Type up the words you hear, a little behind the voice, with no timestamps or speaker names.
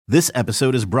This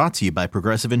episode is brought to you by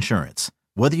Progressive Insurance.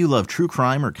 Whether you love true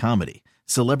crime or comedy,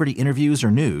 celebrity interviews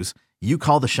or news, you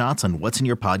call the shots on what's in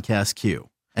your podcast queue.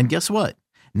 And guess what?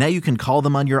 Now you can call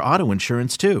them on your auto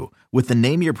insurance too with the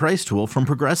Name Your Price tool from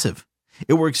Progressive.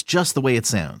 It works just the way it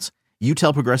sounds. You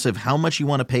tell Progressive how much you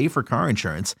want to pay for car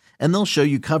insurance, and they'll show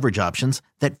you coverage options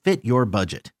that fit your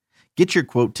budget. Get your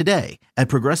quote today at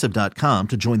Progressive.com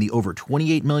to join the over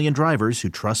 28 million drivers who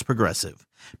trust Progressive.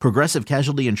 Progressive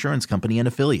Casualty Insurance Company and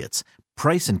Affiliates.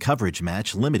 Price and coverage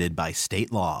match limited by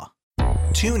state law.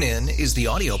 TuneIn is the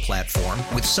audio platform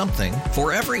with something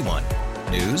for everyone.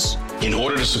 News. In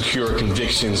order to secure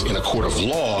convictions in a court of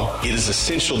law, it is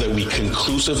essential that we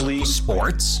conclusively.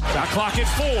 Sports. Got clock at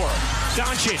 4.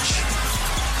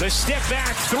 Doncic. The step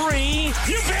back 3.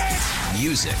 You bet.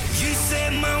 Music. You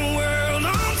set my world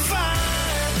on fire.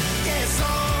 Yes,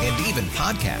 and even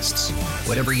podcasts.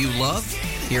 Whatever you love,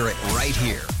 hear it right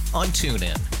here on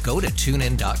TuneIn. Go to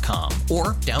TuneIn.com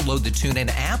or download the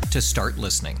TuneIn app to start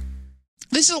listening.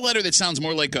 This is a letter that sounds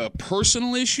more like a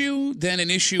personal issue than an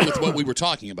issue with what we were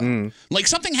talking about. Like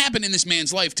something happened in this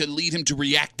man's life to lead him to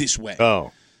react this way.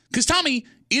 Oh. Because, Tommy,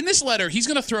 in this letter, he's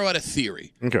going to throw out a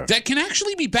theory that can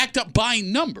actually be backed up by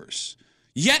numbers,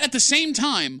 yet at the same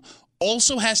time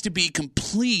also has to be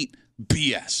complete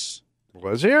BS.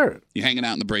 Let's hear it. You're hanging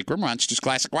out in the break room. Rochester's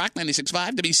Classic Rock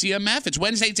 96.5 WCMF. It's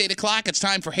Wednesday, it's 8 o'clock. It's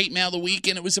time for Hate Mail of the Week,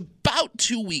 and it was about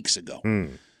 2 weeks ago.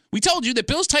 We told you that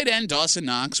Bills tight end Dawson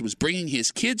Knox was bringing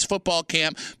his kids' football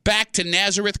camp back to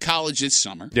Nazareth College this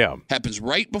summer. Yeah. Happens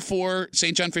right before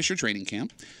St. John Fisher training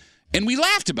camp. And we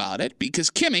laughed about it because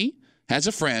Kimmy has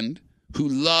a friend who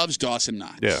loves Dawson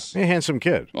Knox. Yeah. A handsome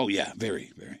kid. Oh, yeah.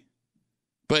 Very, very.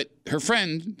 But your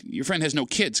friend has no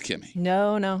kids, Kimmy.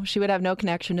 No. She would have no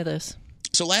connection to this.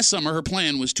 So last summer, her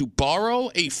plan was to borrow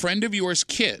a friend of yours'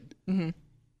 kid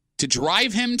to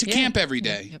drive him to camp every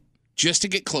day. Yep. Just to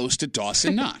get close to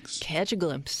Dawson Knox. Catch a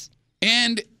glimpse.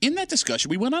 And in that discussion,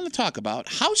 we went on to talk about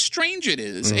how strange it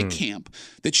is at camp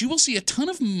that you will see a ton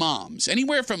of moms,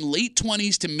 anywhere from late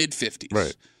 20s to mid-50s,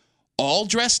 right, all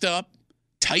dressed up,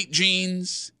 tight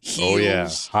jeans, heels. Oh, yeah.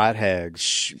 Hot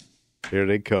hags. Here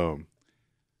they come.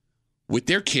 With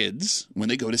their kids when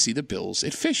they go to see the Bills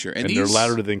at Fisher. And they're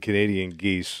louder than Canadian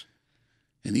geese.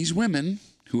 And these women,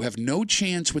 who have no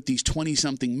chance with these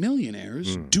 20-something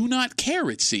millionaires, do not care,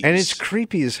 it seems. And it's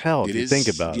creepy as hell if you think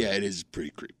about it. Yeah, it is pretty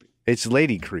creepy. It's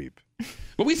lady creep.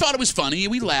 But we thought it was funny,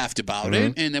 and we laughed about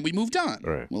it, and then we moved on.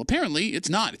 Right. Well, apparently, it's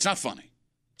not. It's not funny.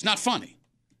 It's not funny.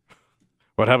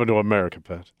 What happened to America,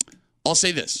 Pat? I'll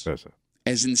say this. Yes, sir.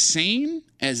 As insane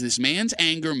as this man's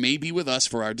anger may be with us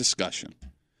for our discussion,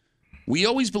 we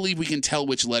always believe we can tell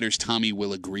which letters Tommy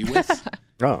will agree with.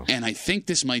 Oh. And I think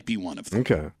this might be one of them.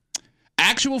 Okay.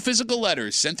 Actual physical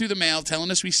letters sent through the mail telling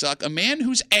us we suck. A man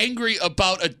who's angry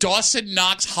about a Dawson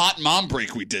Knox hot mom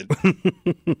break we did.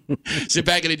 Sit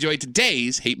back and enjoy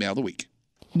today's Hate Mail of the Week.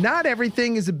 Not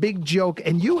everything is a big joke,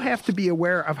 and you have to be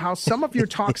aware of how some of your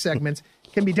talk segments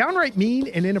can be downright mean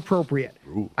and inappropriate.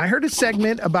 Ooh. I heard a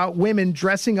segment about women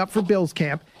dressing up for Bills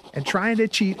camp and trying to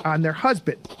cheat on their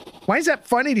husband. Why is that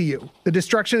funny to you? The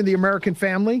destruction of the American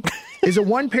family? Is a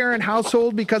one-parent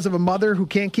household because of a mother who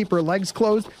can't keep her legs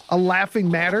closed a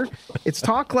laughing matter? It's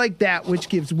talk like that which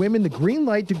gives women the green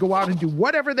light to go out and do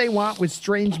whatever they want with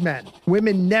strange men.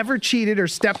 Women never cheated or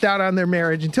stepped out on their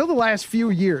marriage until the last few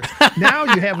years. Now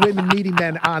you have women meeting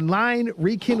men online,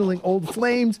 rekindling old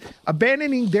flames,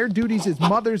 abandoning their duties as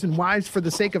mothers and wives for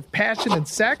the sake of passion and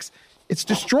sex. It's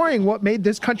destroying what made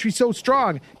this country so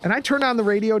strong. And I turn on the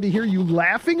radio to hear you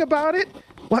laughing about it?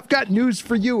 Well, I've got news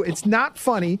for you. It's not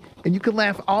funny, and you can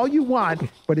laugh all you want,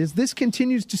 but as this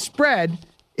continues to spread,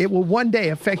 it will one day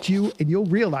affect you, and you'll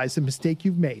realize the mistake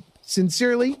you've made.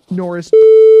 Sincerely, Norris.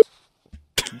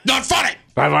 Not funny!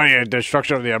 Not funny,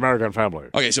 destruction of the American family.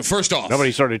 Okay, so first off.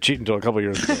 Nobody started cheating until a couple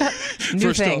years ago.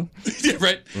 New thing. Yeah,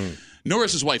 right?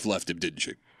 Norris's wife left him, didn't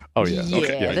she? Oh, yeah. Yeah,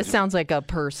 Okay. this sounds like a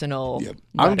personal letter.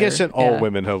 I'm guessing all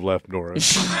women have left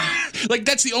Norris. Like,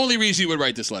 that's the only reason you would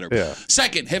write this letter. Yeah.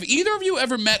 Second, have either of you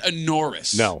ever met a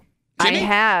Norris? No. I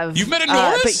have. You've met a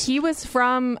Norris? But he was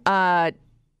from, I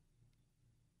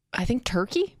think,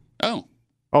 Turkey? Oh.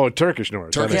 Oh, a Turkish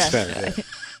Norris. Turkish. That makes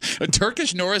sense. A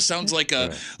Turkish Norris sounds like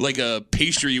a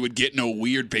pastry you would get in a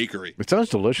weird bakery. It sounds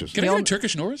delicious. Can I get a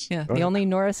Turkish Norris? Yeah, the only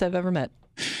Norris I've ever met.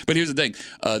 But here's the thing.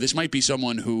 This might be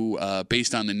someone who,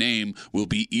 based on the name, will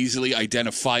be easily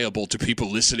identifiable to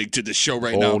people listening to the show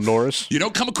right now. Oh, Norris? You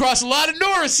don't come across a lot of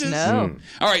Norrises. No.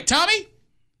 All right, Tommy?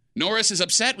 Norris is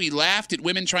upset. We laughed at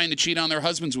women trying to cheat on their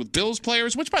husbands with Bills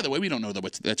players, which, by the way, we don't know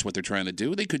that that's what they're trying to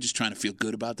do. They could just trying to feel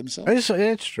good about themselves.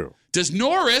 It's true. Does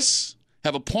Norris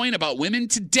have a point about women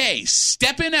today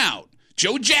stepping out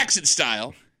Joe Jackson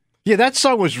style. Yeah, that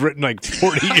song was written like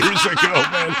 40 years ago,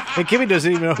 man. And Kimmy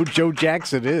doesn't even know who Joe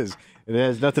Jackson is. It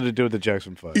has nothing to do with the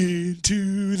Jackson 5.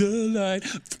 Into the light.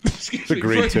 It's a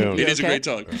great tune. It is a great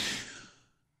song.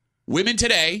 Women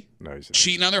today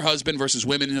cheating on their husband versus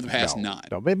women in the past not.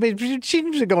 No,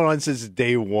 cheating's been going on since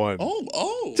day one.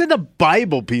 Oh. It's in the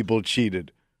Bible people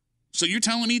cheated. So you're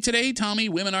telling me today, Tommy,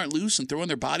 women aren't loose and throwing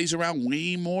their bodies around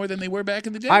way more than they were back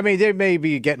in the day? I mean, they may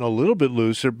be getting a little bit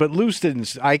looser, but loose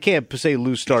didn't. I can't say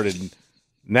loose started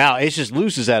now. It's just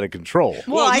loose is out of control.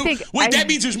 Well, I think. That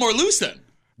means there's more loose then.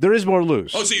 There is more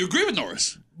loose. Oh, so you agree with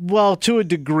Norris? Well, to a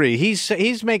degree.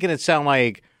 He's making it sound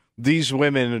like these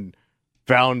women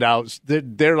found out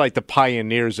they're like the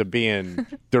pioneers of being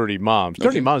dirty moms.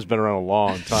 Dirty moms been around a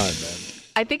long time, man.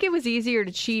 I think it was easier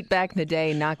to cheat back in the day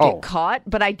and not get caught,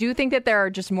 but I do think that there are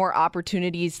just more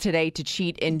opportunities today to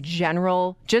cheat in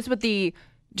general, just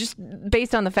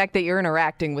based on the fact that you're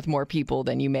interacting with more people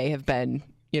than you may have been,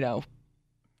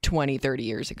 20, 30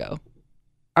 years ago.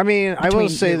 I mean, I will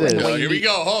say this. Here we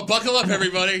go. Oh, buckle up,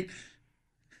 everybody.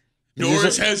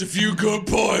 Norris has a few good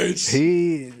points.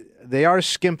 They are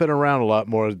skimping around a lot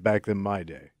more back than my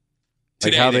day.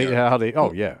 Like Today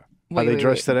how they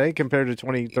dress today compared to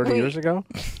 20, 30 years ago?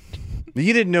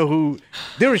 You didn't know who.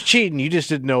 There was cheating. You just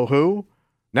didn't know who.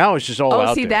 Now it's just all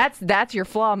out there. That's your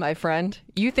flaw, my friend.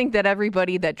 You think that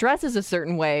everybody that dresses a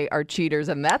certain way are cheaters,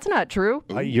 and that's not true.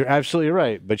 You're absolutely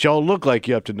right. But y'all look like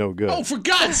you up to no good. Oh, for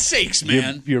God's sakes,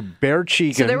 man. You're bare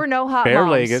cheeking. So there were no hot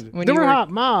bare-legged. moms. There were hot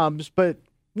moms, but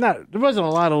there wasn't a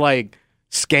lot of like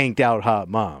skanked out hot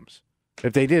moms.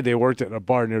 If they did, they worked at a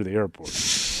bar near the airport.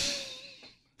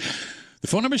 The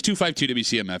phone number is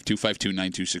 252-WCMF,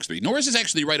 252-9263. Norris is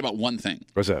actually right about one thing.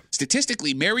 What's that?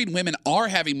 Statistically, married women are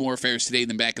having more affairs today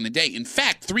than back in the day. In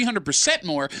fact, 300%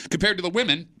 more compared to the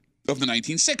women of the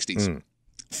 1960s.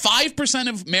 5%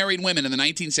 of married women in the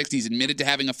 1960s admitted to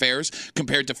having affairs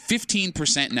compared to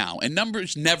 15% now. And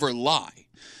numbers never lie,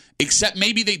 except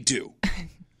maybe they do.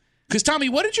 Because, Tommy,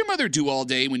 what did your mother do all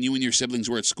day when you and your siblings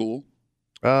were at school?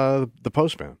 The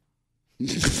postman.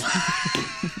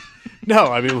 No,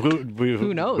 I mean, who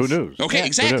knows? Who knows? Okay,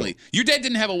 exactly. Your dad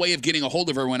didn't have a way of getting a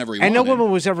hold of her whenever he wanted. And no woman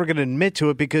was ever going to admit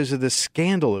to it because of the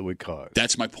scandal it would cause.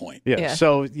 That's my point. Yeah.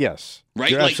 So, yes.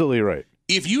 Right? You're absolutely right.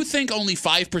 If you think only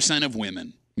 5% of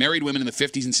women, married women in the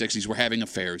 50s and 60s, were having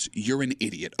affairs, you're an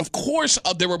idiot. Of course,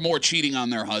 there were more cheating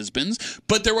on their husbands,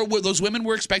 but those women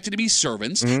were expected to be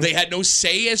servants. Mm-hmm. They had no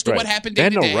say as to what happened day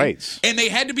to day. They had no rights. And they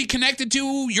had to be connected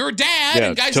to your dad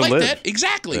and guys like that.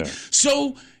 Exactly. Yeah.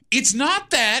 So it's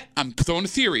not that, I'm throwing a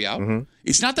theory out,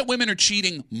 it's not that women are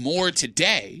cheating more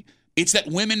today. It's that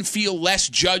women feel less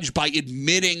judged by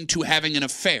admitting to having an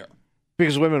affair.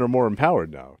 Because women are more empowered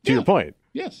now, to your point.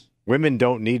 Yes. Women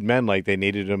don't need men like they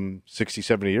needed them 60,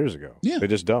 70 years ago. Yeah. They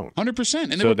just don't.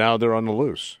 100%. And so now they're on the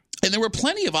loose. And there were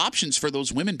plenty of options for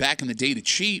those women back in the day to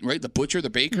cheat, right? The butcher,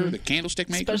 the baker, the candlestick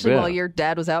maker. Especially while your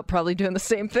dad was out probably doing the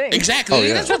same thing.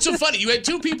 Exactly. That's what's so funny. You had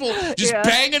two people just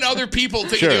banging other people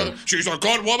thinking, she's a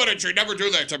good woman and she'd never do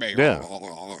that to me. Yeah.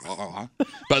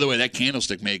 By the way, that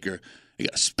candlestick maker, I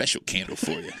got a special candle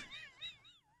for you.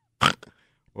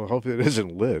 Well, hopefully it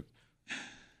isn't lit.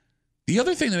 The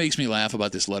other thing that makes me laugh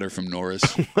about this letter from Norris,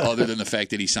 other than the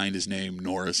fact that he signed his name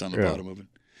Norris on the bottom of it,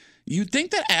 you'd think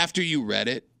that after you read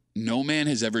it, no man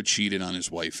has ever cheated on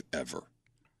his wife ever.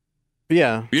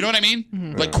 Yeah. You know what I mean?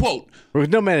 Mm-hmm. Like, quote.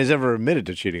 No man has ever admitted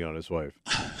to cheating on his wife.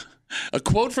 A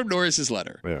quote from Norris's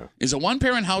letter. Is a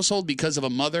one-parent household because of a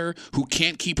mother who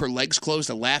can't keep her legs closed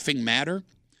a laughing matter?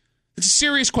 It's a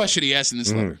serious question he asked in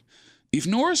this letter. If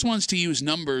Norris wants to use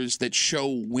numbers that show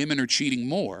women are cheating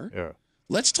more,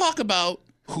 let's talk about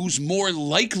who's more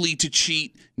likely to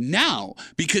cheat now.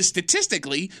 Because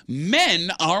statistically,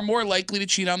 men are more likely to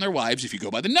cheat on their wives, if you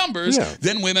go by the numbers,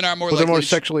 than women are more likely they're more to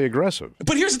sexually aggressive.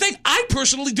 But here's the thing. I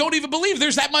personally don't even believe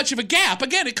there's that much of a gap.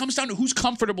 Again, it comes down to who's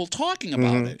comfortable talking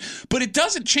about it. But it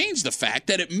doesn't change the fact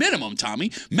that at minimum,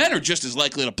 Tommy, men are just as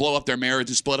likely to blow up their marriage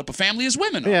and split up a family as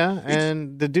women are. Yeah,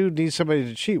 and the dude needs somebody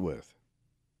to cheat with.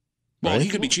 Well, he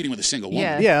could be cheating with a single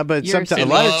woman. Yeah, but sometimes a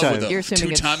lot of times you're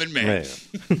two-timing man.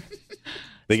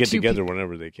 They get together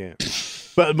whenever they can.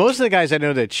 But most of the guys I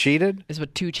know that cheated is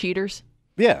with two cheaters.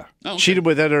 Yeah, cheated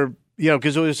with other,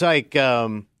 because it was like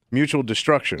mutual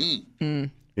destruction.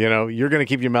 You're going to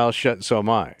keep your mouth shut, and so am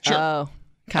I. Sure. Oh,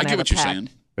 I get what you're saying.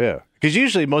 Yeah, because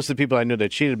usually most of the people I know that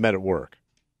cheated met at work,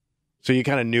 so you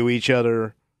kind of knew each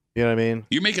other. You know what I mean?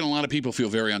 You're making a lot of people feel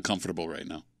very uncomfortable right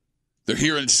now. They're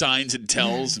hearing signs and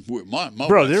tells.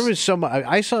 Bro, there was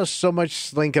I saw so much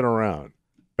slinking around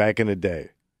back in the day.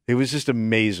 It was just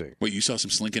amazing. Wait, you saw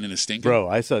some slinking in a stinker? Bro,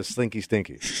 I saw Slinky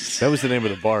Stinky. That was the name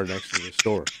of the bar next to the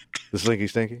store. The Slinky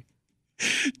Stinky?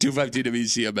 252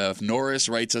 WCMF. Norris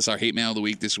writes us our hate mail of the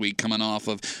week this week, coming off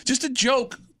of just a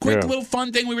joke. Quick little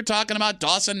fun thing we were talking about.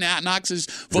 Dawson Knox's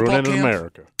football camp.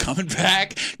 America. Coming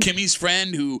back. Kimmy's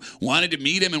friend who wanted to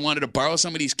meet him and wanted to borrow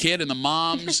somebody's kid, and the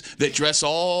moms that dress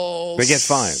all they get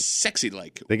fined. Sexy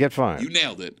like. They get fined. You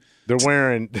nailed it.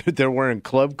 They're wearing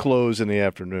club clothes in the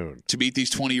afternoon. To beat these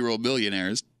 20-year-old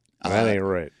millionaires. That ain't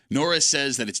right. Norris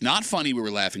says that it's not funny we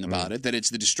were laughing about it, that it's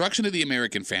the destruction of the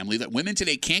American family, that women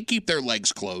today can't keep their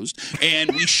legs closed,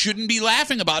 and we shouldn't be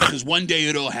laughing about it because one day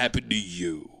it'll happen to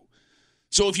you.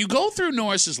 So if you go through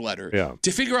Norris's letter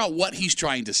to figure out what he's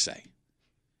trying to say,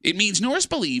 it means Norris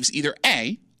believes either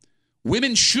A,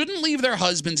 women shouldn't leave their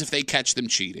husbands if they catch them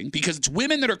cheating because it's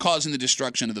women that are causing the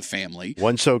destruction of the family.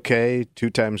 Once okay, 2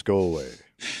 times go away.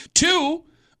 2,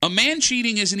 a man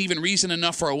cheating isn't even reason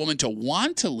enough for a woman to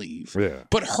want to leave,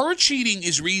 but her cheating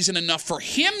is reason enough for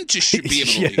him to be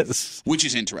able to leave, which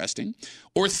is interesting.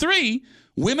 Or 3,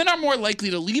 women are more likely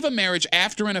to leave a marriage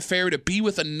after an affair to be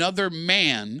with another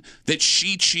man that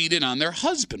she cheated on their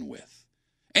husband with.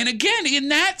 And again, in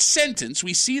that sentence,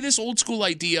 we see this old school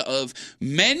idea of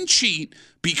men cheat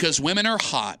because women are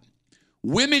hot,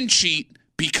 women cheat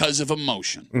because of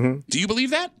emotion. Mm-hmm. Do you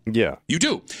believe that? Yeah. You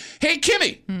do. Hey,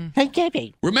 Kimmy. Hey,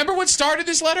 Kimmy. Remember what started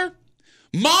this letter?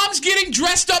 Mom's getting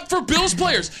dressed up for Bills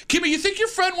players. Kimmy, you think your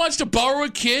friend wants to borrow a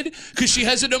kid because she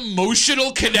has an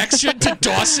emotional connection to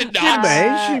Dawson Knox?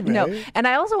 She may. No. And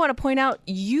I also want to point out,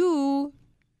 you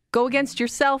go against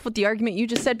yourself with the argument you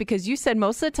just said, because you said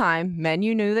most of the time men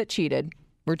you knew that cheated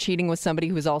were cheating with somebody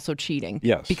who was also cheating.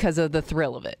 Yes. Because of the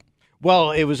thrill of it.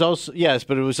 Well, it was also, yes,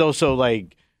 but it was also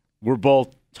like, we're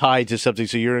both tied to something,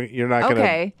 so you're not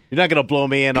gonna blow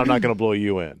me in. I'm not gonna blow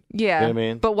you in. Yeah, you know what I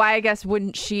mean? But why? I guess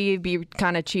wouldn't she be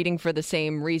kind of cheating for the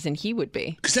same reason he would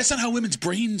be? Because that's not how women's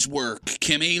brains work,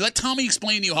 Kimmy. Let Tommy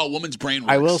explain to you how a woman's brain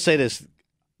works. I will say this: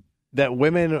 that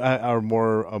women are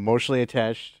more emotionally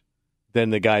attached than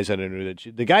the guys that I knew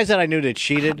that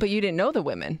cheated. But you didn't know the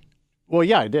women. Well,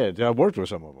 yeah, I did. I worked with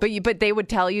some of them. But they would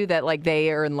tell you that like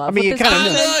they are in love. I mean, with this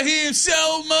person. I love him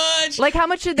so much. Like, how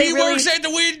much did they really? He works at the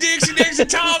Winn-Dixie next to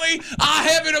Tommy. I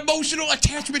have an emotional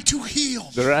attachment to him.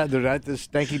 They're at this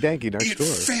stanky danky next door.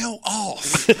 It fell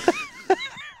off.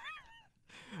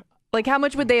 Like, how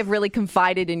much would they have really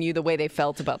confided in you the way they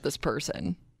felt about this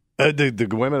person? The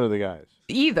women or the guys?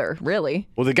 Either, really.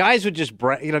 Well, the guys would just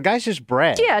brag. You know, guys just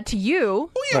brag. Yeah, to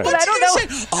you. Oh, yeah, but I don't know.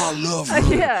 Say, I love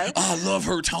her. Yeah. I love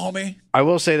her, Tommy. I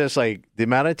will say this: like the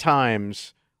amount of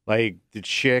times, like the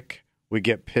chick would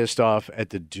get pissed off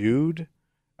at the dude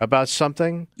about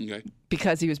something. Okay.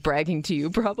 Because he was bragging to you,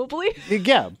 probably.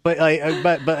 Yeah,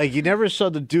 but you never saw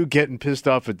the dude getting pissed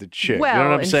off at the chick. Well, you know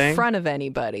what I'm saying? in front of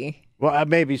anybody. Well,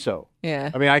 maybe so. Yeah.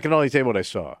 I mean, I can only tell you what I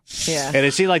saw. Yeah. And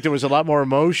it seemed like there was a lot more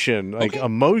emotion,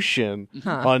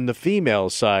 on the female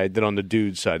side than on the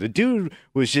dude side. The dude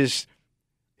was just,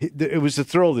 it was the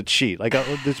thrill of the cheat. Like,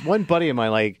 this one buddy of mine,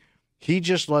 like, he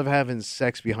just loved having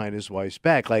sex behind his wife's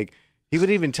back. Like, he would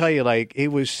even tell you, like, it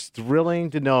was thrilling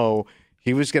to know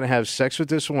he was going to have sex with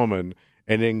this woman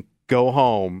and then go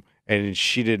home. And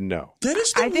she didn't know. That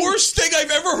is the worst thing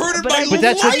I've ever heard in my life. But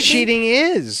that's what cheating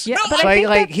is. Yeah, but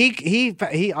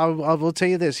I will tell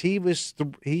you this.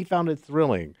 He found it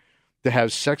thrilling to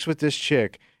have sex with this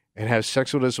chick and have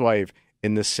sex with his wife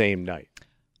in the same night.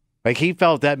 Like, he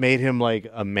felt that made him like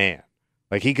a man.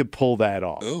 Like, he could pull that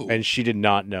off. Oh. And she did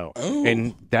not know. Oh.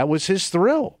 And that was his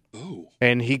thrill. Oh.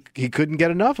 And he couldn't get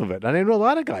enough of it. I know a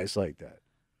lot of guys like that.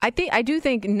 I do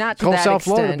think not to Call that South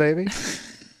extent. Florida, baby.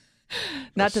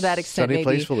 Not to that extent, sunny maybe.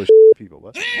 place full of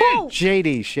people.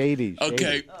 Shady.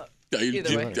 Okay.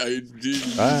 Either way.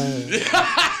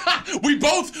 We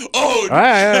both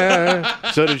owned.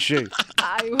 So did she.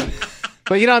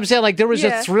 But you know what I'm saying? Like, there was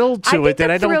a thrill to it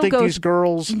that I don't think these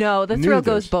girls No, the knew thrill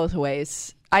this. goes both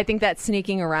ways. I think that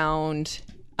sneaking around,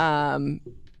 kind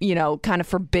of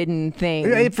forbidden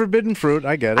thing. Forbidden fruit,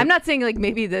 I get it. I'm not saying like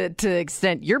maybe to the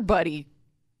extent your buddy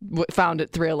found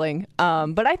it thrilling,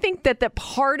 but I think that the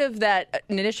part of that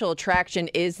initial attraction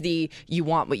is the you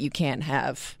want what you can't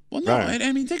have. Well, no, right.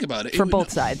 I mean, think about it. For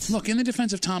both sides. Look, in the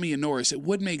defense of Tommy and Norris, it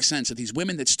would make sense that these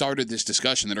women that started this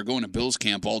discussion that are going to Bill's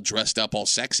camp all dressed up, all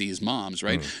sexy as moms,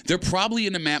 right? They're probably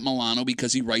into Matt Milano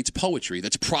because he writes poetry.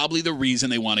 That's probably the reason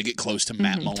they want to get close to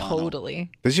Matt Milano. Totally.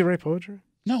 Does he write poetry?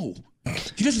 No.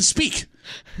 He doesn't speak.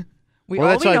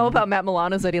 All we know about Matt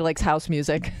Milano is that he likes house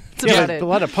music. That's about it. A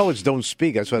lot of poets don't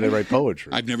speak. That's why they write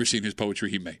poetry. I've never seen his poetry.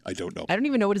 He may. I don't know. I don't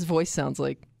even know what his voice sounds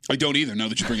like. I don't either, now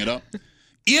that you bring it up.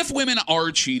 If women are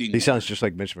cheating, he sounds just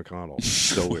like Mitch McConnell.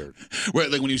 So weird.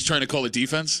 Right, like when he was trying to call it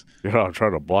defense. Yeah, I'm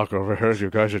trying to block over here. You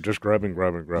guys are just grabbing.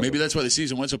 Maybe that's why the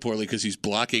season went so poorly, because he's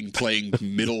blocking, playing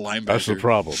middle linebacker. That's the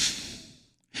problem.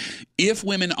 If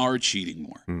women are cheating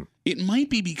more, it might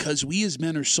be because we as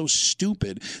men are so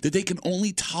stupid that they can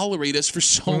only tolerate us for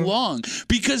so long.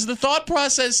 Because the thought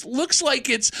process looks like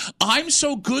it's, I'm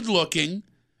so good looking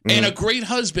and a great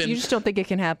husband. You just don't think it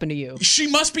can happen to you. She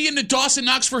must be into Dawson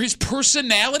Knox for his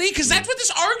personality? Because that's what this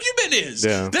argument is.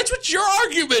 Yeah. That's what your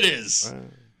argument is.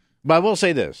 But I will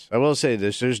say this.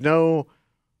 There's no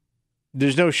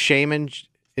shame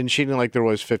in cheating like there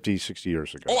was 50, 60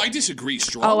 years ago. Oh, I disagree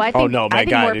strongly. I think, no, my I think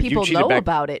God. more If you people cheated know back-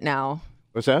 about it now.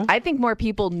 What's that? I think more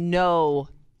people know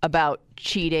about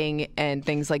cheating and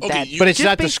things like that. But it's Just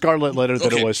not the scarlet letter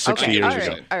that it was 60 years all right,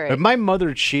 ago. all right. If my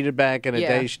mother cheated back in a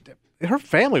day, her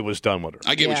family was done with her.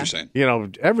 I get what you're saying. You know,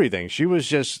 everything. She was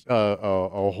just a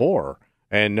whore,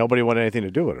 and nobody wanted anything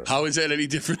to do with her. How is that any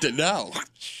different than now?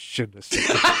 Shouldn't have said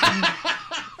that.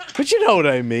 But you know what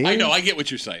I mean. I know. I get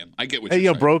what you're saying.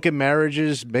 Broken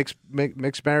marriages, mixed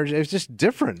marriages. It's just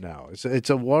different now. It's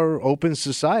a more open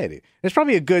society. It's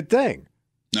probably a good thing.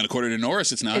 Not according to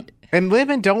Norris, it's not. And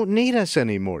women don't need us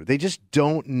anymore. They just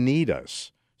don't need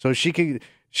us. So she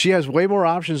has way more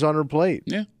options on her plate.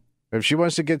 Yeah. If she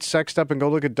wants to get sexed up and go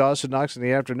look at Dawson Knox in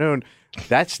the afternoon,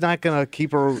 that's not going to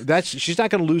keep her. She's not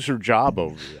going to lose her job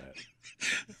over that.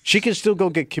 She can still go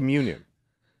get communion.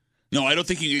 No, I don't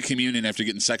think you get communion after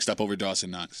getting sexed up over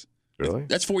Dawson Knox. Really?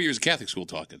 That's 4 years of Catholic school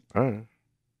talking. All right.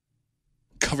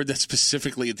 Covered that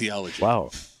specifically in theology. Wow.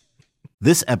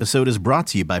 This episode is brought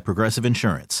to you by Progressive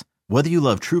Insurance. Whether you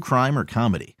love true crime or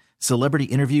comedy, celebrity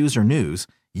interviews or news,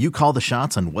 you call the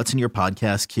shots on what's in your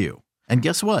podcast queue. And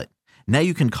guess what? Now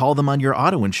you can call them on your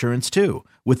auto insurance too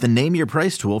with the Name Your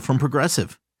Price tool from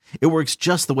Progressive. It works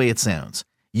just the way it sounds.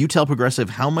 You tell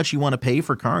Progressive how much you want to pay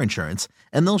for car insurance,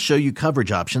 and they'll show you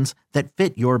coverage options that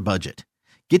fit your budget.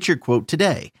 Get your quote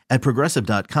today at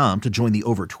Progressive.com to join the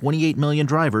over 28 million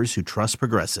drivers who trust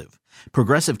Progressive.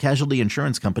 Progressive Casualty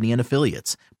Insurance Company and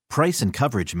Affiliates. Price and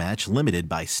coverage match limited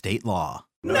by state law.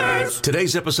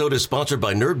 Today's episode is sponsored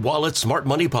by NerdWallet's Smart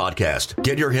Money Podcast.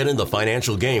 Get your head in the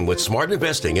financial game with smart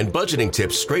investing and budgeting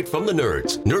tips straight from the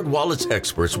nerds. NerdWallet's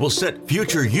experts will set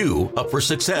future you up for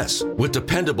success with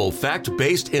dependable,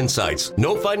 fact-based insights.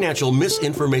 No financial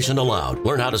misinformation allowed.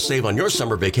 Learn how to save on your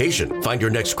summer vacation, find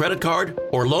your next credit card,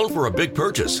 or loan for a big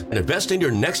purchase, and invest in your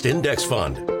next index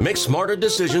fund. Make smarter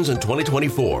decisions in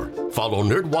 2024. Follow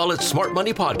NerdWallet's Smart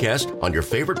Money Podcast on your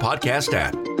favorite podcast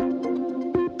app.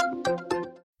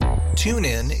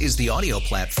 TuneIn is the audio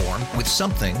platform with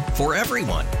something for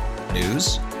everyone.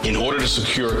 News. In order to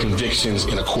secure convictions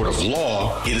in a court of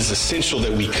law, it is essential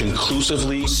that we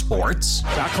conclusively. Sports.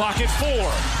 Got clock at 4.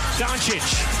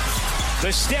 Doncic.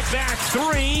 The step back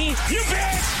 3. You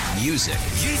bet. Music.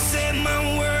 You set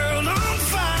my world on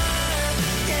fire.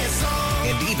 Yes,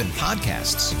 and even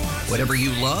podcasts. Whatever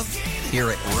you love, hear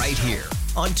it right here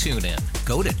on TuneIn.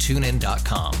 Go to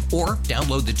TuneIn.com or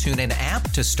download the TuneIn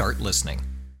app to start listening.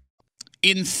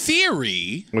 In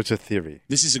theory... What's a theory?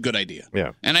 This is a good idea.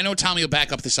 Yeah. And I know Tommy will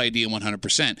back up this idea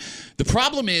 100%. The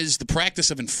problem is the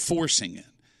practice of enforcing it.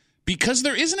 Because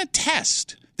there isn't a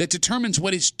test that determines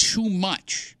what is too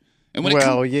much. And when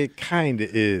it kind of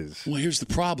is. Well, here's the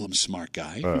problem, smart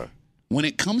guy. When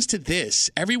it comes to this,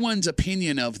 everyone's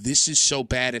opinion of this is so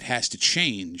bad it has to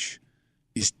change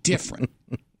is different.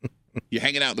 You're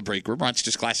hanging out in the break room.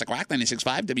 Rochester's Classic Rock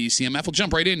 96.5 WCMF. We'll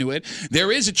jump right into it.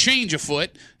 There is a change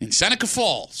afoot in Seneca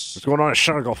Falls. What's going on at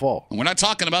Seneca Falls? And we're not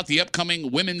talking about the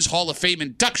upcoming Women's Hall of Fame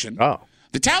induction. Oh.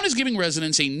 The town is giving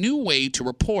residents a new way to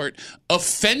report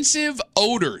offensive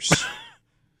odors.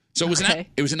 So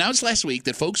it was announced last week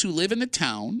that folks who live in the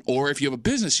town, or if you have a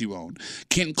business you own,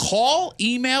 can call,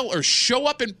 email, or show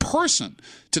up in person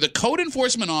to the code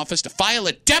enforcement office to file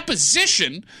a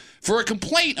deposition for a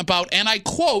complaint about, and I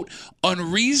quote,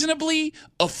 unreasonably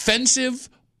offensive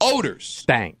odors.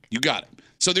 Stank. You got it.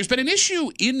 So there's been an issue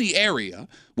in the area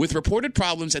with reported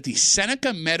problems at the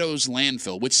Seneca Meadows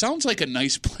landfill, which sounds like a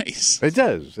nice place. It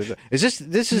does.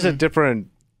 This is a different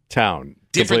town.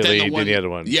 Different completely than the other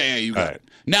one. Yeah, you got it.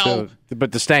 Now,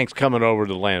 but the stank's coming over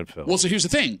to the landfill. Well, so here's the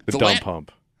thing. The dump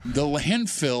pump. The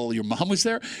landfill, your mom was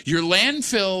there? The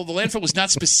landfill was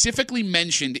not specifically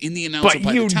mentioned in the announcement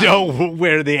by the town. But you know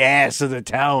where the ass of the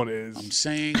town is. I'm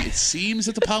saying it seems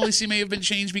that the policy may have been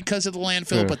changed because of the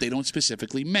landfill, but they don't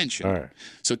specifically mention it. Right.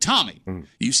 So, Tommy,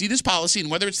 you see this policy,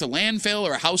 and whether it's the landfill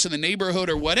or a house in the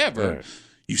neighborhood or whatever,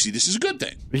 you see this as a good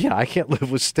thing. Yeah, I can't live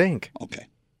with stink. Okay.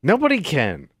 Nobody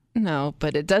can. No,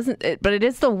 but it doesn't. But it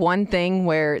is the one thing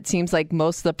where it seems like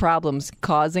most of the problems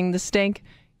causing the stink,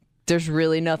 there's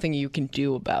really nothing you can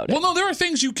do about it. Well, no, there are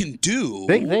things you can do.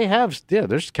 They have,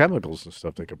 there's chemicals and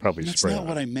stuff they could probably That's spray. That's not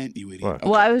what I meant, you idiot. What? Okay.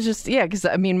 Well, I was just because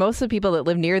I mean most of the people that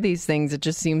live near these things, it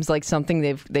just seems like something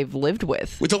they've lived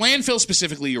with. With the landfill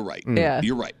specifically, you're right. Yeah,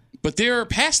 you're right. But they're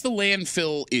past the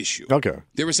landfill issue. Okay,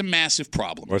 there is a massive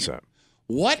problem. What's here. that?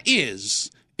 What is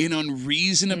an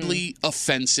unreasonably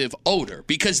offensive odor?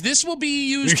 Because this will be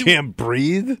used. You can't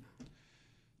breathe.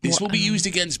 This will be used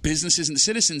against businesses and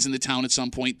citizens in the town at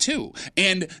some point, too.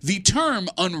 And the term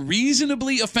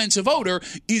unreasonably offensive odor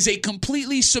is a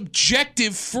completely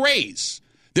subjective phrase.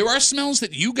 There are smells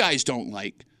that you guys don't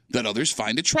like that others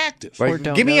find attractive. Like,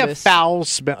 give me a foul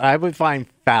smell. I would find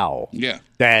foul. Yeah.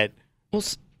 That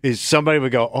is somebody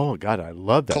would go, oh, God, I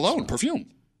love that Cologne, smell. perfume.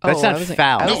 That's not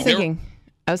foul.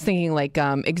 I was thinking like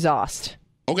exhaust.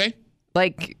 Okay.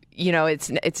 Like,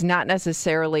 it's not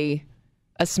necessarily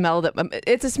a smell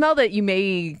it's a smell that you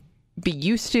may be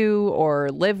used to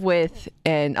or live with,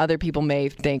 and other people may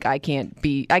think I can't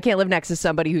live next to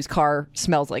somebody whose car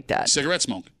smells like that. Cigarette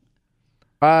smoke.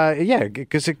 Yeah,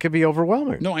 because it could be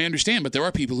overwhelming. No, I understand, but there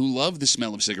are people who love the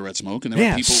smell of cigarette smoke, and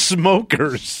there are people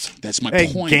smokers. That's my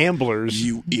and point. Gamblers,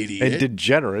 you idiot, and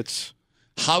degenerates.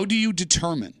 How do you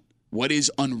determine what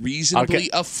is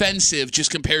unreasonably offensive just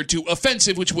compared to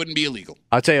offensive, which wouldn't be illegal?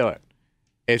 I'll tell you what.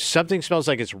 If something smells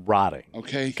like it's rotting,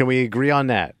 okay, can we agree on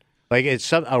that? Like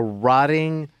it's a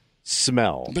rotting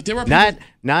smell, but there are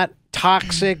not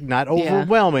toxic, not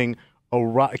overwhelming.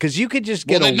 Because you could just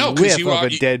get a whiff of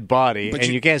a dead body, and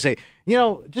you can't say,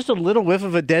 just a little whiff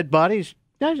of a dead body.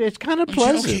 It's kind of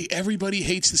pleasant. Okay, everybody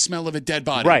hates the smell of a dead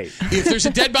body. Right. If there's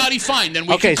a dead body, fine. Then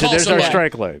we can call so there's somebody. our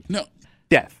strike line. No.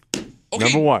 Death. Okay,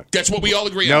 number one. That's what we all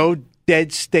agree on. No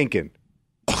dead stinking.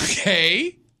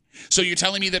 Okay. So you're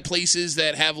telling me that places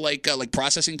that have like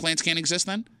processing plants can't exist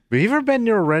then? Have you ever been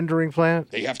near a rendering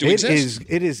plant? They have to exist.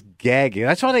 It is gagging.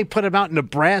 That's why they put them out in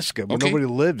Nebraska where nobody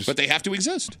lives. But they have to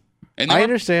exist. And I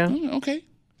understand. Okay.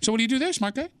 So what do you do there,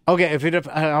 smart guy? Okay.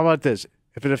 How about this?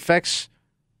 If it affects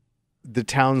the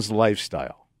town's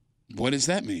lifestyle. What does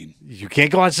that mean? You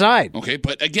can't go outside. Okay,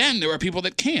 but again, there are people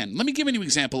that can. Let me give you an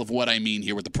example of what I mean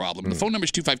here with the problem. The phone number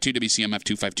is 252-WCMF,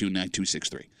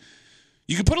 252-9263.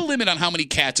 You can put a limit on how many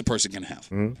cats a person can have.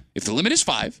 If the limit is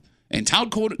 5, and town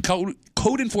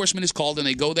code enforcement is called, and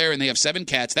they go there and they have 7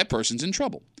 cats, that person's in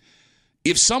trouble.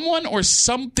 If someone or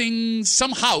something,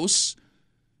 some house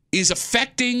is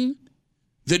affecting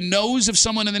the nose of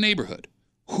someone in the neighborhood,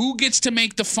 who gets to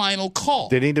make the final call?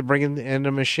 They need to bring in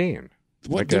a machine.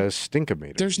 Like a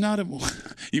stinkometer. There's not a...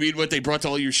 You mean what they brought to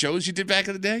all your shows you did back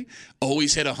in the day?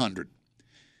 Always hit 100.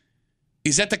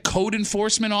 Is that the code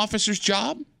enforcement officer's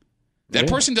job? That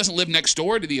person doesn't live next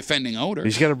door to the offending odor.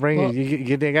 He's got to bring it.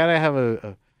 You got to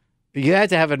have you have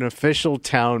to have an official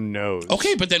town nose.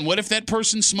 Okay, but then what if that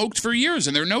person smoked for years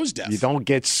and they're nose deaf? You don't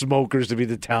get smokers to be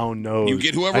the town nose. You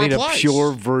get whoever I need applies. a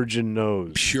pure virgin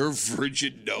nose. Pure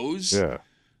virgin nose? Yeah.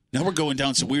 Now we're going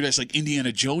down some weird ass like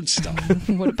Indiana Jones stuff.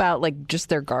 What about like just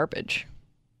their garbage?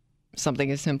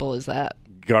 Something as simple as that.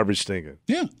 Garbage stinking.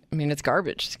 Yeah. I mean, it's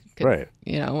garbage. Right.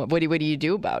 What do you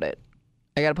do about it?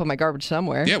 I got to put my garbage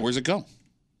somewhere. Yeah, where's it go?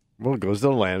 Well, it goes to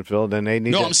the landfill. Then they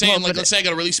need. I'm saying, let's say I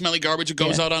got a really smelly garbage. It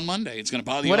goes out on Monday. It's going to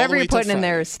bother you. Whatever all the way you're putting till in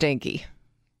there Friday. is stinky.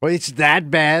 Well, it's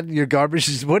that bad. Your garbage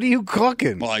is. What are you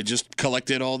cooking? Well, I just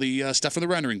collected all the stuff for the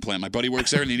rendering plant. My buddy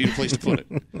works there, and he needed a place to put it.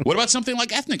 What about something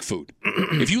like ethnic food?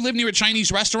 If you live near a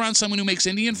Chinese restaurant, someone who makes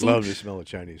Indian food, love the smell of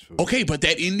Chinese food. Okay, but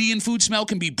that Indian food smell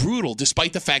can be brutal,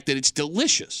 despite the fact that it's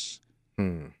delicious.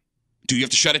 Do you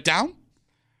have to shut it down?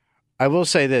 I will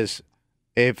say this: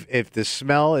 if the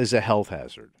smell is a health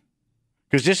hazard,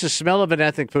 because just the smell of an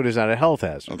ethnic food is not a health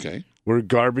hazard. Okay. Where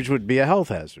garbage would be a health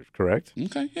hazard, correct?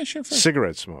 Okay, yeah, sure. Fair.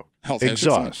 Cigarette smoke, health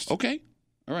exhaust. Hazard. Okay,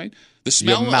 all right. The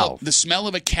smell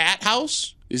of a cat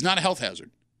house is not a health hazard.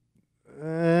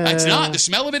 It's not. The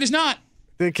smell of it is not.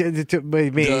 You talking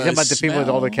about the people with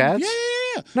all the cats?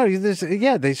 Yeah.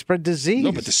 No, they spread disease.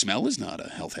 No, but the smell is not a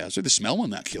health hazard. The smell will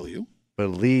not kill you. But it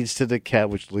leads to the cat,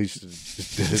 which leads to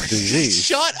disease.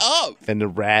 Shut up. And the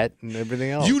rat and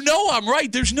everything else. You know I'm right.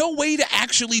 There's no way to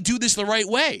actually do this the right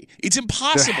way. It's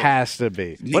impossible. There has to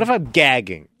be. What if I'm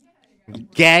gagging? I'm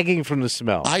gagging from the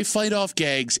smell. I fight off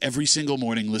gags every single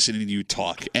morning listening to you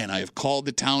talk, and I have called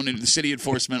the town and the city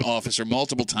enforcement officer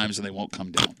multiple times, and they won't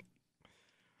come down.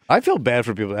 I feel bad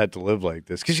for people that have to live like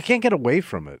this because you can't get away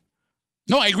from it.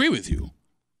 No, I agree with you,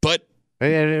 but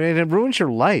and it ruins your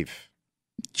life.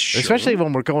 Sure. Especially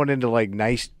when we're going into like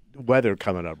nice weather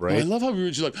coming up, right? I love how we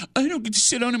were just like, I don't get to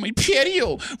sit on my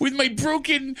patio with my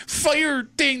broken fire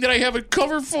thing that I have a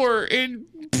cover for and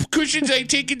cushions I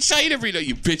take inside every night.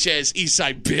 You bitch-ass East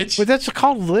Side bitch. But that's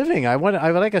called living. I would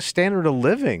like a standard of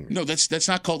living. No, that's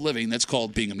not called living. That's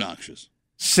called being obnoxious.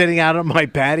 Sitting out on my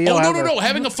patio? Oh, no.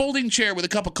 Having a folding chair with a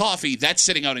cup of coffee, that's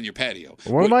sitting out in your patio.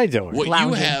 What am I doing? What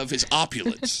you have is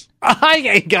opulence. I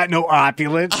ain't got no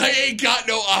opulence. I ain't got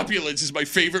no opulence is my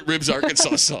favorite Ribs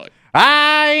Arkansas song.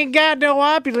 I ain't got no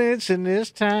opulence in this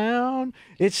town.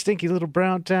 It's stinky little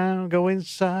brown town. Go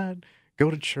inside. Go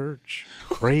to church.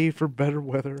 Pray for better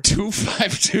weather.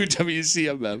 252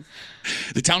 WCMF.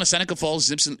 The town of Seneca Falls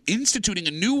is instituting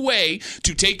a new way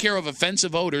to take care of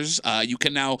offensive odors. You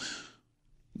can now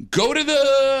go to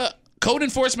the code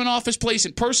enforcement office, place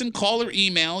in person, call or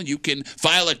email. You can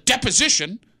file a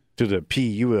deposition to the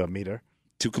PU meter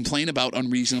to complain about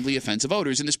unreasonably offensive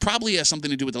odors. And this probably has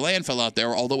something to do with the landfill out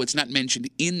there, although it's not mentioned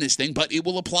in this thing, but it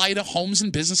will apply to homes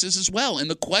and businesses as well. And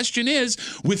the question is,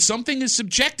 with something as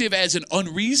subjective as an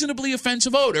unreasonably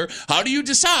offensive odor, how do you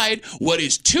decide what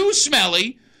is too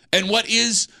smelly and what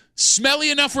is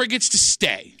smelly enough where it gets to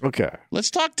stay? Okay.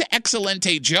 Let's talk to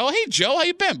Excelente Joe. Hey, Joe, how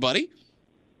you been, buddy?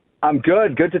 I'm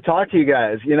good. Good to talk to you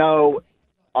guys. You know,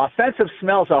 offensive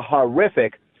smells are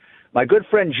horrific. My good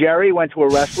friend Jerry went to a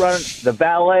restaurant. The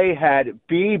valet had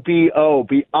BBO,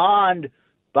 beyond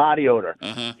body odor.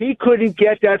 He couldn't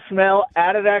get that smell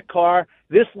out of that car.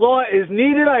 This law is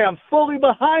needed. I am fully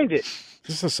behind it.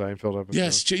 Is this a Seinfeld episode?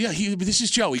 Yes, this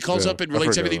is Joe. He calls up and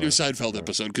relates everything to a Seinfeld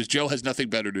episode because Joe has nothing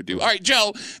better to do. All right,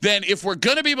 Joe, then if we're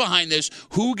going to be behind this,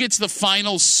 who gets the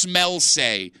final smell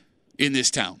say in this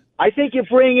town? I think you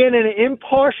bring in an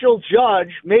impartial judge,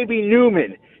 maybe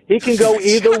Newman. He can go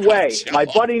either way. My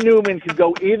buddy Newman can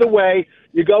go either way.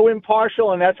 You go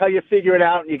impartial, and that's how you figure it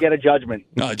out, and you get a judgment.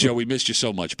 Joe, we missed you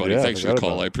so much, buddy. Yeah, Thanks for the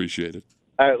call. I appreciate it.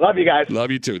 All right, love you guys. Love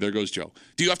you too. There goes Joe.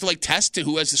 Do you have to test to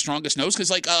who has the strongest nose? Because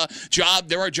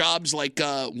there are jobs like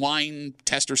wine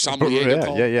tester, sommelier.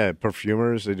 Yeah.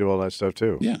 Perfumers, they do all that stuff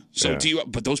too. Yeah. So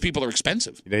but those people are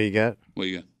expensive. You know, you get what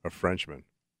you get? A Frenchman.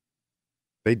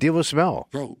 They deal with smell,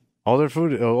 bro. All their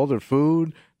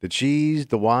food, the cheese,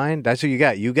 the wine. That's what you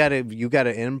got. You got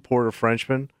to import a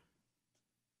Frenchman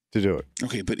to do it.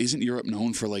 Okay, but isn't Europe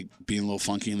known for being a little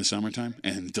funky in the summertime,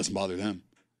 and it doesn't bother them?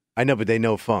 I know, but they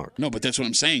know funk. No, but that's what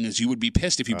I'm saying is you would be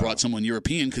pissed if you brought someone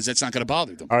European because that's not going to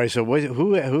bother them. All right, so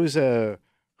who's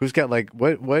got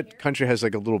what country has a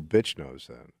little bitch nose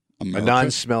then? America? A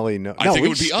non-smelly nose. I think it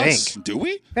would be us. Do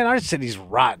we? Man, our city's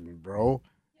rotten, bro.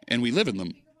 And we live in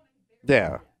them.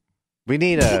 Yeah. We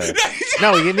need a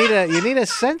no. You need a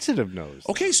sensitive nose.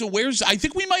 Okay, so I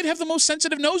think we might have the most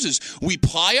sensitive noses. We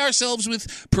ply ourselves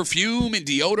with perfume and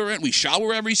deodorant. We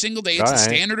shower every single day. It's the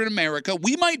standard in America.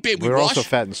 We might be. We're also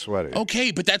fat and sweaty.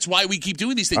 Okay, but that's why we keep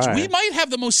doing these things. We might have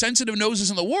the most sensitive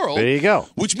noses in the world. There you go.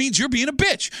 Which means you're being a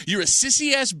bitch. You're a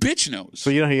sissy ass bitch nose.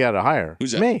 So you know who you got to hire?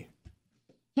 Who's that? Me.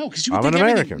 No, because you. I'm an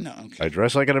American. No, okay. I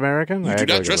dress like an American. You do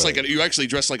not dress like you actually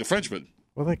dress like a Frenchman.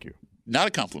 Well, thank you. Not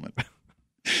a compliment.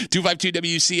 252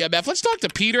 WCMF. Let's talk to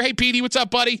Peter. Hey, Petey, what's up,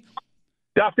 buddy?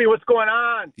 Duffy, what's going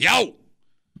on? Yo.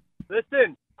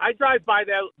 Listen, I drive by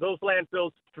those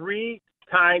landfills 3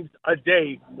 times a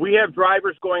day. We have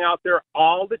drivers going out there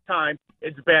all the time.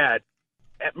 It's bad.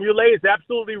 Muley is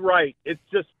absolutely right. It's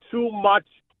just too much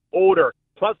odor.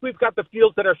 Plus, we've got the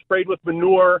fields that are sprayed with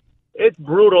manure. It's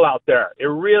brutal out there. It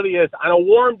really is. On a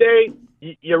warm day,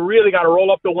 you really got to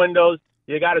roll up the windows.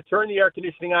 You got to turn the air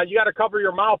conditioning on. You got to cover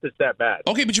your mouth. It's that bad.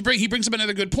 Okay, but he brings up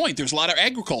another good point. There's a lot of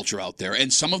agriculture out there,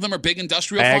 and some of them are big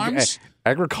industrial farms.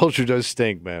 Agriculture does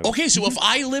stink, man. Okay, so if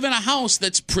I live in a house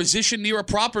that's positioned near a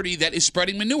property that is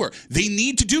spreading manure, they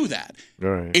need to do that.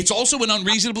 Right. It's also an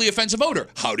unreasonably offensive odor.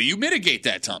 How do you mitigate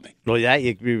that, Tommy? Well,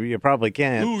 you probably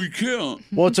can't. Oh, you can't.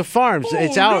 Well, it's a farm.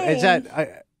 It's out. No. It's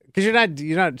at. Because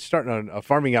you're not starting a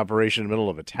farming operation in the middle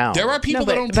of a town. There are people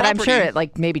that own but property. I'm sure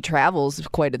it maybe travels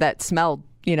quite that smell.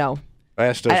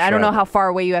 I don't know how far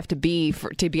away you have to be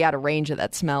to be out of range of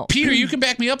that smell. Peter, you can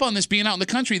back me up on this. Being out in the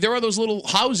country, there are those little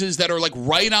houses that are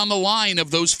right on the line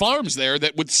of those farms there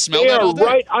that would smell that all day. They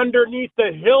are right underneath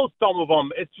the hill. Some of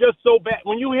them. It's just so bad.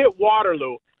 When you hit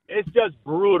Waterloo, it's just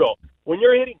brutal. When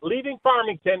you're leaving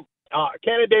Farmington,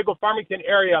 Canandaigua, Farmington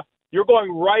area. You're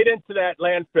going right into that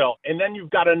landfill, and then you've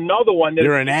got another one.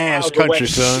 You're an ass country,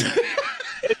 son.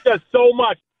 It's just so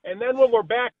much. And then when we're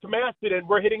back to Macedon,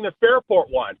 we're hitting the Fairport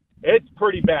one. It's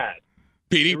pretty bad.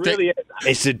 Petey, it really is.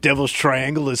 It's the devil's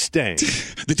triangle of stank.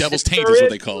 The devil's taint is what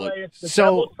they call it. It's the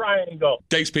devil's triangle.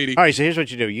 Thanks, Petey. All right, so here's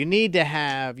what you do.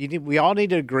 We all need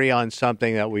to agree on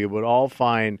something that we would all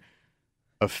find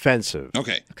offensive.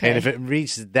 Okay. And if it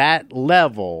reaches that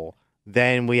level,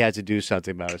 then we had to do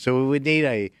something about it. So we would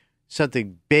need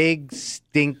something big,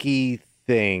 stinky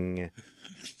thing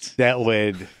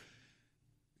that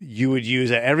you would use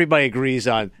that everybody agrees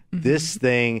on. This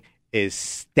thing is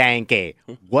stanky.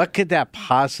 What could that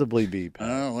possibly be, Pat?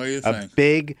 Oh, what do you think? A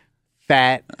big,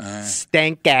 fat,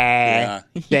 stanky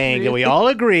thing. And we all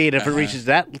agreed if it reaches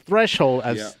that threshold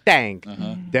of stank,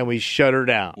 then we shut her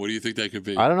down. What do you think that could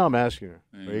be? I don't know. I'm asking her.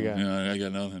 What you got? I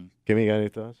got nothing. Kimmy, got any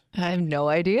thoughts? I have no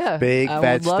idea. Big,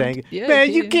 fat, stank.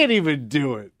 Man, you can't even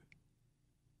do it.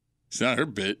 It's not her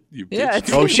bit. You yeah,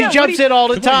 bitch. Oh, she jumps in all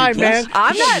the time, man.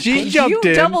 I'm not. She jumped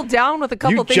in. You doubled down with a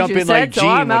couple things you said, like so Gene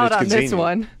I'm out when on it's this convenient.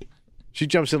 one. She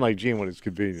jumps in like Gene when it's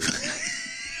convenient.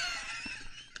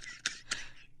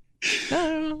 I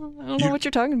don't know what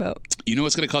you're talking about. You know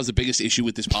what's going to cause the biggest issue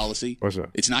with this policy? What's that?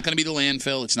 It's not going to be the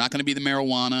landfill. It's not going to be the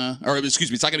marijuana. Or,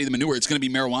 excuse me, it's not going to be the manure. It's going to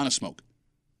be marijuana smoke.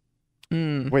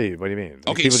 Wait, what do you mean? Like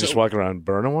Okay, people so- just walking around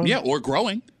burning one? Yeah, or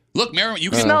growing. Look, marijuana. You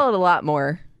You can smell it a lot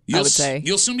more, I would say.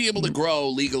 You'll soon be able to grow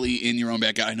legally in your own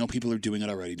backyard. I know people are doing it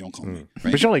already. Don't call me.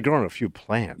 Right? But you're only growing a few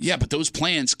plants. Yeah, but those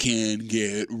plants can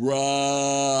get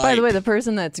ripe. By the way, the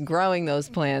person that's growing those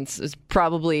plants is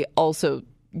probably also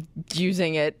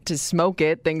using it to smoke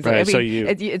it. Things Right, like so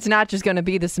it's not just going to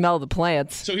be the smell of the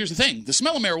plants. So here's the thing. The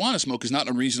smell of marijuana smoke is not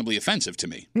unreasonably offensive to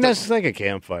me. That's like a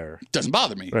campfire. It doesn't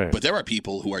bother me. Right. But there are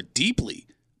people who are deeply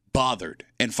bothered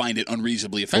and find it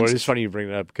unreasonably Well, offensive. it's funny you bring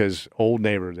that up because old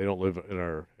neighbor, they don't live in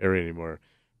our area anymore.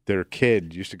 Their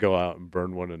kid used to go out and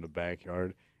burn one in the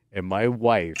backyard. And my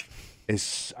wife,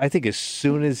 I think as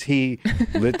soon as he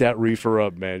lit that reefer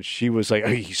up, man, she was like,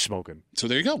 hey, he's smoking. So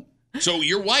there you go. So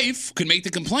your wife could make the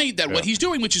complaint that what he's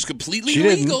doing, which is completely She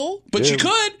didn't. illegal, but she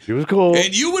could. She was cool.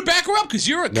 And you would back her up because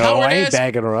you're a No, coward I ain't ass.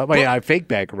 backing her up. I fake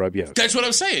back her up, yes. That's what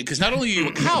I'm saying. Because not only are you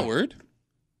a coward.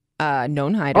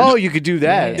 Known hider. Oh, you could do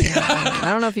that.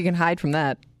 I don't know if you can hide from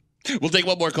that. We'll take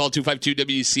one more call,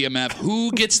 252-WCMF.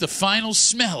 Who gets the final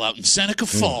smell out in Seneca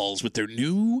Falls with their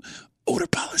new odor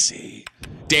policy?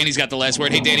 Danny's got the last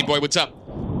word. Hey, Danny boy, what's up?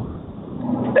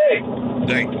 Hey.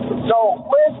 Hey. So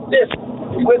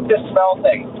with this smell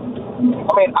thing,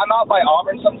 I mean, I'm out by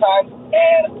Auburn sometimes,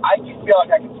 and I just feel like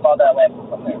I can smell that landfill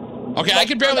from there. Okay, I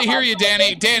can barely hear you,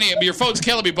 Danny. Danny, your phone's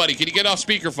killing me, buddy. Can you get off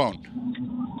speakerphone?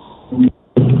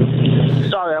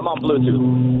 Sorry, I'm on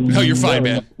Bluetooth. No, you're fine,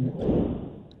 man.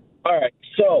 All right,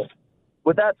 so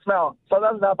with that smell,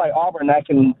 sometimes out by Auburn, I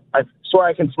swear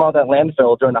I can smell that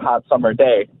landfill during a hot summer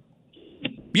day.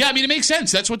 Yeah, I mean, it makes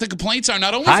sense. That's what the complaints are,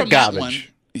 not only Hot from garbage. that one.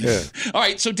 Yeah. All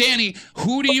right, so Danny,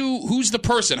 who's the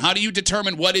person? How do you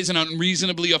determine what is an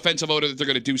unreasonably offensive odor that they're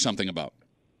going to do something about?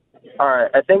 All right,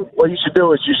 I think what you should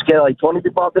do is you should get like 20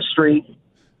 people off the street,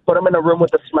 put them in a room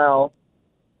with the smell.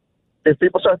 If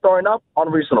people start throwing up,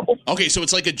 unreasonable. Okay, so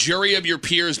it's like a jury of your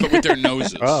peers, but with their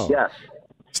noses. Oh. Yes.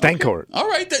 Stank Court. All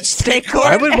right, that's Stank Court.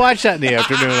 I would watch that in the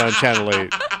afternoon on Channel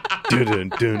 8.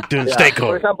 Dun, Stank For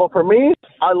Court. example, for me,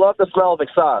 I love the smell of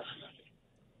exhaust.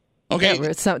 Okay.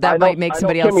 Yeah, that might make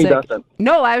somebody else Kimmy sick. doesn't.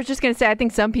 No, I was just going to say, I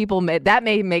think some people, that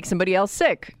may make somebody else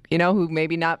sick, who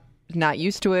maybe not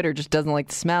used to it or just doesn't like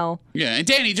the smell. Yeah, and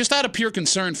Danny, just out of pure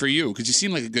concern for you, because you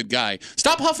seem like a good guy,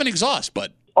 stop huffing exhaust,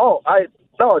 bud. Oh,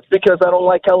 no, it's because I don't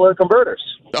like catalytic converters.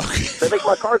 Okay. They make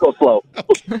my car go slow.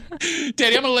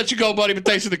 Danny, I'm going to let you go, buddy, but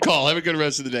thanks for the call. Have a good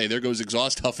rest of the day. There goes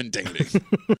exhaust huffing Danny.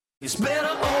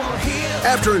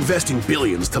 After investing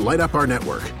billions to light up our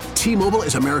network, T-Mobile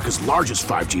is America's largest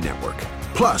 5G network.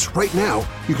 Plus, right now,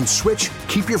 you can switch,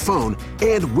 keep your phone,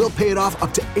 and we'll pay it off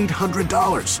up to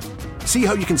 $800. See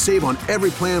how you can save on every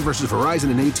plan versus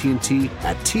Verizon and AT&T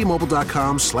at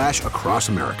T-Mobile.com/across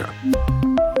America.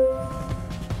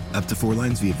 Up to 4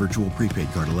 lines via virtual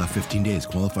prepaid card. Allow 15 days.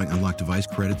 Qualifying unlocked device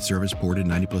credit service ported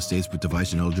 90+ days with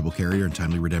device and eligible carrier and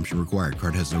timely redemption required.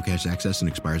 Card has no cash access and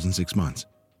expires in 6 months.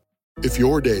 If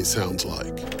your day sounds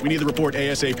like... We need the report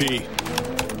ASAP.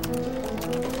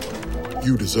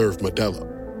 You deserve Modelo.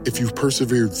 If you've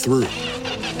persevered through...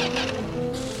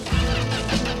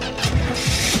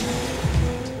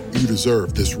 You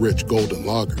deserve this rich golden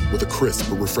lager with a crisp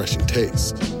but refreshing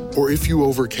taste. Or if you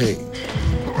overcame...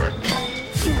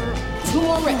 2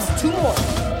 more reps, 2 more.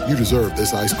 You deserve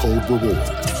this ice-cold reward.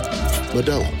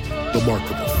 Modelo, the mark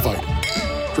of a fighter.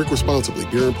 Drink responsibly.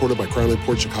 Beer imported by Crown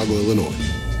Imports, Chicago, Illinois.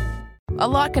 A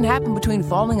lot can happen between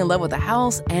falling in love with a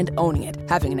house and owning it.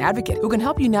 Having an advocate who can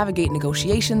help you navigate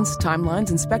negotiations, timelines,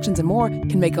 inspections, and more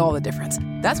can make all the difference.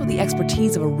 That's what the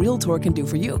expertise of a Realtor can do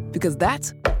for you, because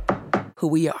that's who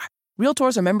we are.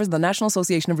 Realtors are members of the National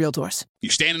Association of Realtors.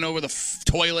 You're standing over the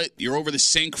toilet. You're over the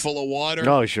sink full of water.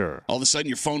 Oh, sure. All of a sudden,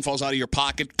 your phone falls out of your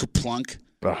pocket. Kerplunk.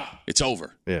 It's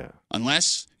over. Yeah.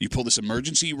 Unless you pull this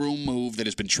emergency room move that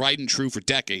has been tried and true for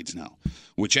decades now,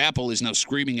 which Apple is now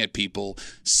screaming at people,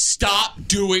 stop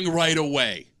doing right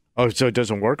away. Oh, so it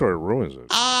doesn't work or it ruins it?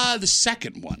 The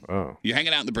second one. Oh. You're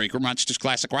hanging out in the break room, Rochester's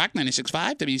Classic Rock,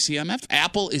 96.5 WCMF.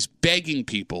 Apple is begging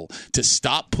people to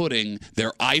stop putting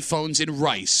their iPhones in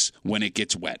rice when it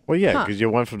gets wet. Well, yeah, because you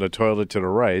went from the toilet to the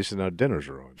rice and now dinner's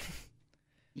ruined.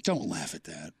 Don't laugh at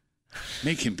that.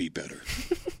 Make him be better.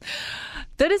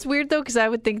 That is weird, though, because I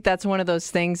would think that's one of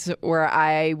those things where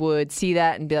I would see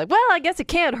that and be like, well, I guess it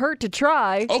can't hurt to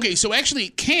try. Okay, so actually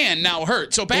it can now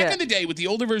hurt. So back in the day with the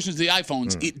older versions of the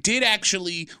iPhones, it did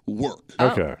actually work.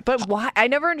 Okay. But why? I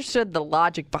never understood the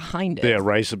logic behind it. Yeah,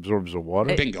 rice absorbs the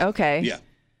water? Bingo. Okay. Yeah.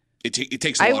 It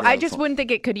takes the water out I of the just phone. wouldn't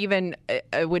think it could even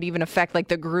affect like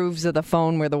the grooves of the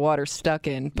phone where the water's stuck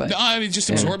in. But No, I mean, it just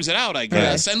absorbs it out, I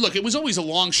guess. And look, it was always a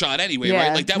long shot anyway,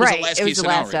 right? Like that was the last case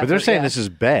scenario. But they're saying this is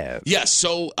bad. Yes.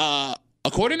 So,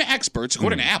 according to experts,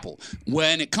 according to Apple,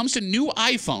 when it comes to new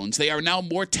iPhones, they are now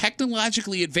more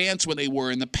technologically advanced than they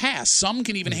were in the past. Some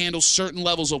can even handle certain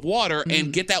levels of water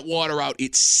and get that water out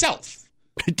itself.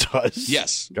 It does?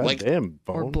 Yes. God damn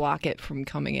phone. or block it from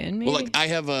coming in. Maybe? Well, like I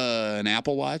have an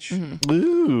Apple Watch.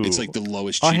 Ooh. It's like the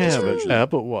lowest, I cheapest have version. an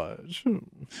Apple Watch.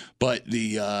 But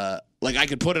the like I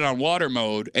could put it on water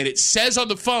mode, and it says on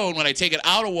the phone when I take it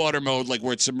out of water mode, like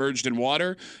where it's submerged in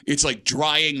water, it's like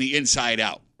drying the inside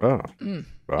out. Oh.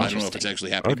 I don't know if it's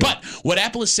actually happening. Okay. But what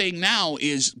Apple is saying now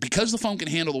is because the phone can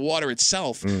handle the water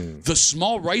itself, the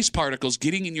small rice particles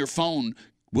getting in your phone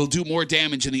will do more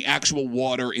damage than the actual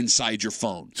water inside your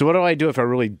phone. So what do I do if I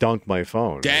really dunk my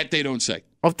phone? That they don't say.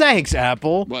 Oh, thanks,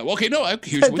 Apple. Well, okay, no.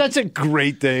 That's a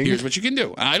great thing. Here's what you can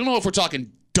do. I don't know if we're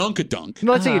talking dunk-a-dunk.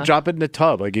 No, let's say you drop it in the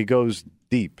tub. Like it goes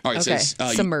deep. All right, it says,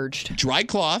 submerged. Dry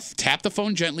cloth, tap the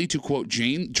phone gently to, quote,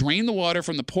 drain the water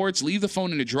from the ports, leave the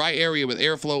phone in a dry area with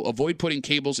airflow, avoid putting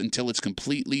cables until it's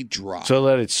completely dry. So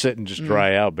let it sit and just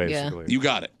dry out, basically. You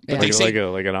got it. But Like, they say,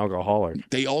 like an alcoholic.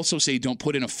 they also say don't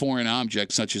put in a foreign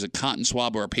object such as a cotton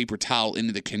swab or a paper towel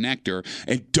into the connector,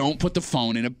 and don't put the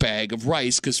phone in a bag of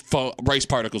rice because rice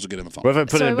particles will get in the phone. What if I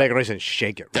put it in a bag of rice and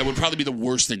shake it? That would probably be the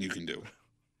worst thing you can do.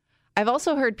 I've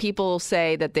also heard people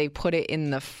say that they put it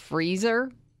in the freezer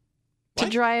to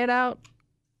dry it out.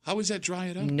 How does that dry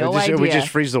it out? No idea. It would just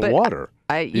freeze the But water.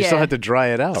 You still have to dry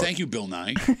it out. Thank you, Bill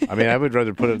Nye. I mean, I would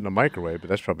rather put it in the microwave, but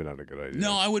that's probably not a good idea.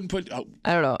 No, I wouldn't put. Oh,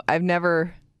 I don't know. I've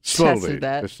never Slowly. tested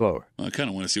that. Just slower. I kind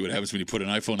of want to see what happens when you put an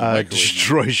iPhone in the It microwave.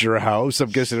 destroys your house.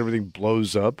 I'm guessing everything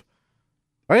blows up.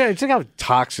 Oh, yeah, think how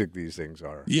toxic these things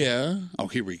are. Yeah. Oh,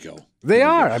 here we go. They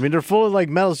are. I mean, they're full of like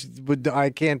metals I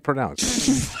can't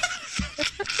pronounce.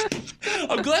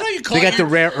 I'm glad how you caught They got the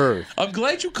rare earth. I'm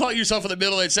glad you caught yourself in the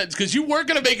middle of that sentence because you weren't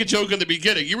going to make a joke in the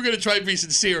beginning. You were going to try and be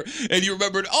sincere, and you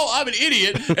remembered, oh, I'm an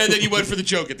idiot, and then you went for the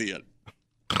joke at the end.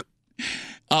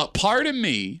 Part of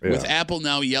me, with Apple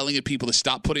now yelling at people to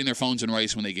stop putting their phones in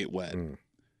rice when they get wet,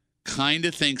 kind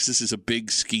of thinks this is a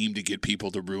big scheme to get people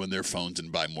to ruin their phones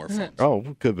and buy more phones.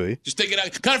 Oh, could be. Just think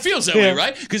it kind of feels that way,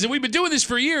 right? Because we've been doing this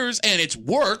for years, and it's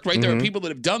worked, right? There are people that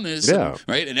have done this,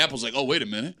 right? And Apple's like, oh, wait a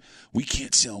minute. We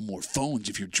can't sell more phones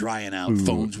if you're drying out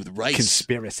phones with rice.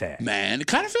 Conspiracy. Man, it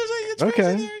kind of feels like it's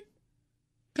conspiracy theory.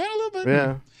 Kind of a little bit.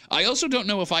 Yeah. I also don't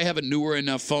know if I have a newer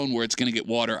enough phone where it's going to get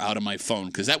water out of my phone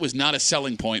because that was not a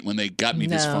selling point when they got me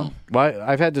this phone. Well,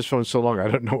 I've had this phone so long, I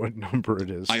don't know what number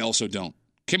it is. I also don't.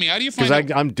 Kimmy, how do you find out?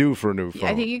 Because I'm due for a new phone.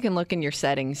 I think you can look in your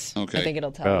settings. Okay. I think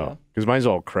it'll tell you. Because mine's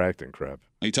all cracked and crap.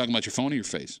 Are you talking about your phone or your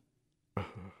face?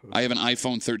 I have an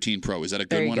iPhone 13 Pro. Is that a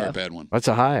good one or a bad one? That's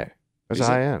a high. That's Is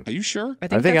a it? high end. Are you sure? I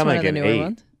think that's I'm one like of the an newer 8.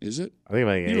 ones. Is it? I think I'm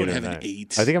like You an 8 don't or have 9. an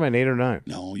 8. I think I'm an 8 or 9.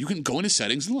 No, you can go into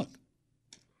settings and look.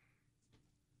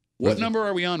 What number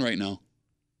are we on right now?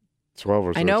 12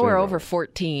 or 13. I know we're over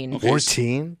 14. Okay,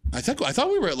 14? I thought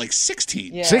we were at like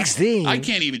 16. Yeah. 16? I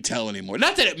can't even tell anymore.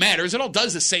 Not that it matters. It all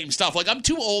does the same stuff. Like, I'm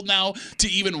too old now to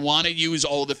even want to use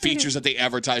all the features that they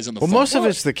advertise on the phone. Most of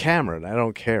it's the camera, and I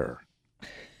don't care.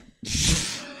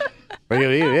 But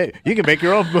you can make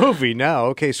your own movie now.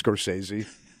 Okay, Scorsese.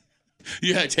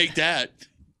 Yeah, take that.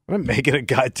 I'm making a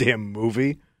goddamn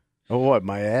movie. Oh, what,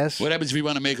 my ass? What happens if you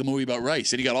want to make a movie about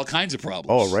rice? And you got all kinds of problems.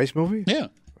 Oh, a rice movie? Yeah.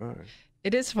 All right.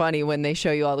 It is funny when they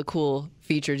show you all the cool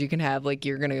features you can have, like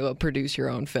you're going to go produce your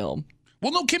own film.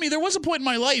 Well, no, Kimmy, there was a point in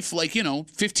my life, like,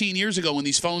 15 years ago when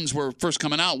these phones were first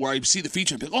coming out where I'd see the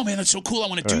feature and be like, oh, man, that's so cool. I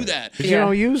want to do that. But you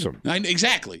don't use them.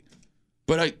 Exactly.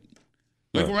 But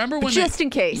remember when just in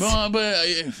case.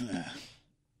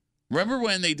 Remember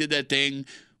when they did that thing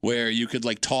where you could,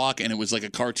 like, talk and it was like a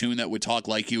cartoon that would talk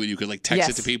like you and you could, like, text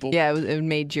it to people? Yeah, it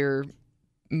made your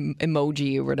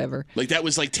emoji or whatever. Like, that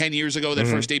was like 10 years ago that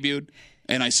first debuted?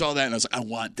 And I saw that, and I was like, I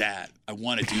want that. I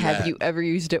want to do Have that. you ever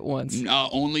used it once?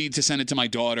 Only to send it to my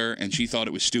daughter, and she thought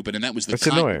it was stupid. And that was That's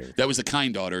annoying. That was the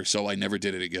kind daughter, so I never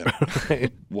did it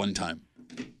again. One time.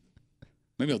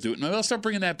 Maybe I'll do it. Maybe I'll start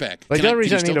bringing that back. Like, the only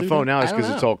reason I need a phone now is because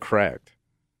it's all cracked.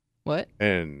 What?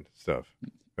 And stuff.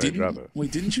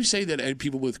 Didn't you say that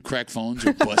people with cracked phones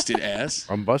are busted ass?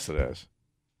 I'm busted ass.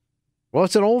 Well,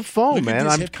 it's an old phone, man.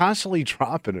 I'm constantly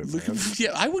dropping it, man.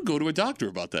 Yeah, I would go to a doctor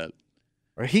about that.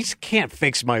 He can't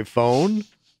fix my phone.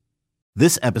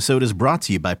 This episode is brought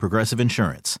to you by Progressive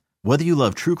Insurance. Whether you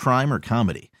love true crime or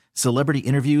comedy, celebrity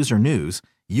interviews or news,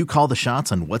 you call the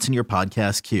shots on what's in your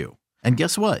podcast queue. And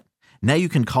guess what? Now you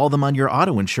can call them on your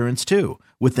auto insurance too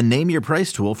with the Name Your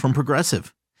Price tool from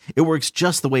Progressive. It works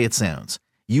just the way it sounds.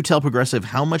 You tell Progressive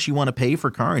how much you want to pay for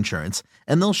car insurance,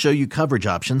 and they'll show you coverage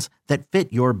options that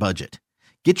fit your budget.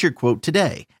 Get your quote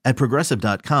today at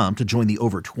Progressive.com to join the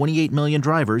over 28 million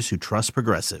drivers who trust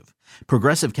Progressive.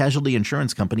 Progressive Casualty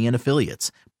Insurance Company and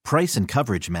Affiliates. Price and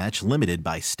coverage match limited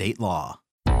by state law.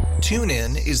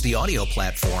 TuneIn is the audio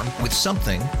platform with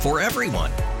something for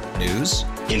everyone. News.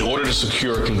 In order to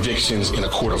secure convictions in a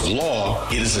court of law,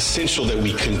 it is essential that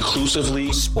we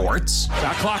conclusively. Sports.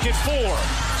 Shot clock at 4.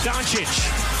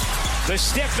 Doncic. The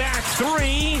step back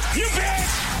 3. You bet.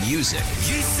 Music.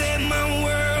 You set my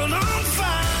world on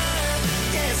fire.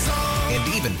 Yes,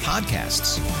 and even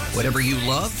podcasts. Whatever you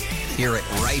love, hear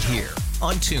it right here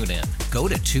on TuneIn. Go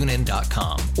to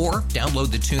TuneIn.com or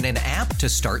download the TuneIn app to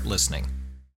start listening.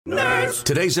 Nerds.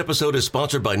 Today's episode is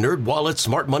sponsored by NerdWallet's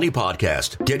Smart Money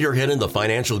Podcast. Get your head in the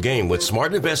financial game with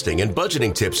smart investing and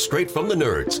budgeting tips straight from the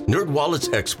nerds.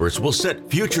 NerdWallet's experts will set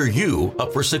future you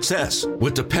up for success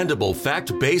with dependable,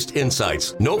 fact-based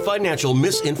insights. No financial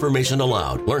misinformation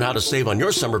allowed. Learn how to save on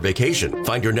your summer vacation,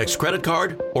 find your next credit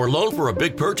card, or loan for a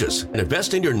big purchase, and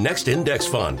invest in your next index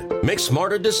fund. Make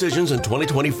smarter decisions in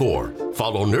 2024.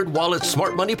 Follow NerdWallet's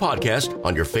Smart Money Podcast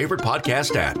on your favorite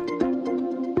podcast app.